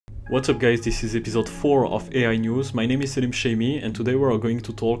What's up guys, this is episode 4 of AI News. My name is Selim Shami and today we are going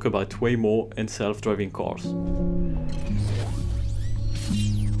to talk about Waymo and self-driving cars.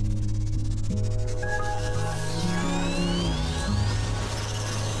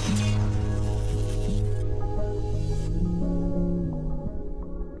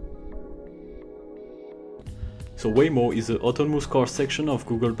 So Waymo is the autonomous car section of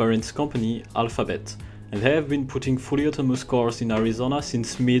Google parent company Alphabet, and they have been putting fully autonomous cars in Arizona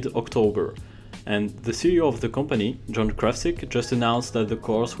since mid-October. And the CEO of the company, John Krafcik, just announced that the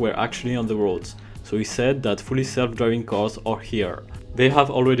cars were actually on the roads. So he said that fully self-driving cars are here. They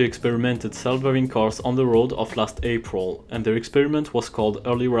have already experimented self-driving cars on the road of last April, and their experiment was called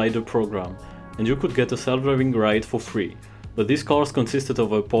Early Rider Program, and you could get a self-driving ride for free. But these cars consisted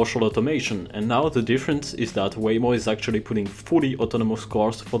of a partial automation, and now the difference is that Waymo is actually putting fully autonomous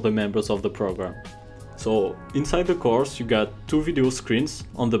cars for the members of the program. So inside the cars you got 2 video screens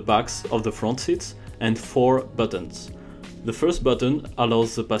on the backs of the front seats and 4 buttons. The first button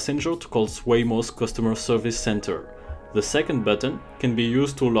allows the passenger to call Waymo's customer service center. The second button can be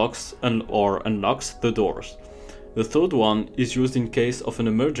used to lock or unlock the doors. The third one is used in case of an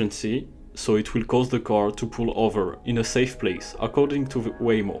emergency, so it will cause the car to pull over in a safe place, according to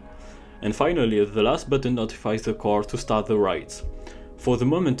Waymo. And finally, the last button notifies the car to start the rides. For the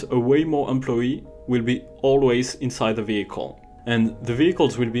moment, a Waymo employee will be always inside the vehicle. And the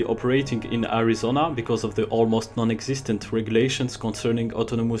vehicles will be operating in Arizona because of the almost non-existent regulations concerning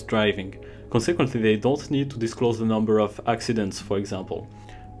autonomous driving. Consequently, they don't need to disclose the number of accidents, for example.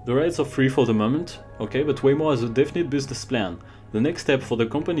 The rides are free for the moment, okay, but Waymo has a definite business plan. The next step for the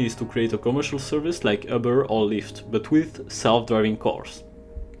company is to create a commercial service like Uber or Lyft, but with self-driving cars.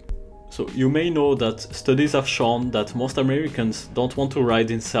 So you may know that studies have shown that most Americans don't want to ride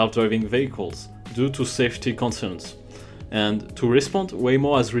in self-driving vehicles due to safety concerns. And to respond,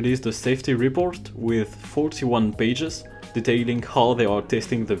 Waymo has released a safety report with 41 pages detailing how they are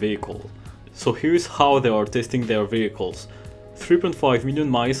testing the vehicle. So here's how they are testing their vehicles. 3.5 million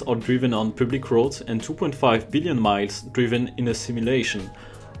miles are driven on public roads and 2.5 billion miles driven in a simulation.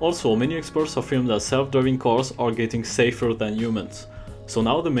 Also, many experts affirm that self-driving cars are getting safer than humans. So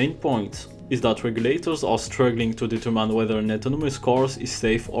now the main point is that regulators are struggling to determine whether an autonomous car is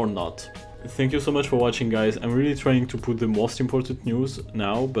safe or not. Thank you so much for watching guys. I'm really trying to put the most important news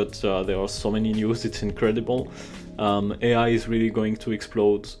now, but there are so many news, it's incredible. AI is really going to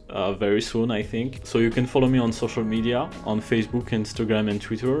explode very soon, I think. So you can follow me on social media, on Facebook, Instagram and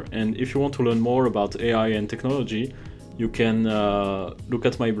Twitter. And if you want to learn more about AI and technology, you can look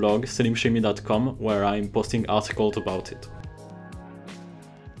at my blog, selimshami.com, where I'm posting articles about it.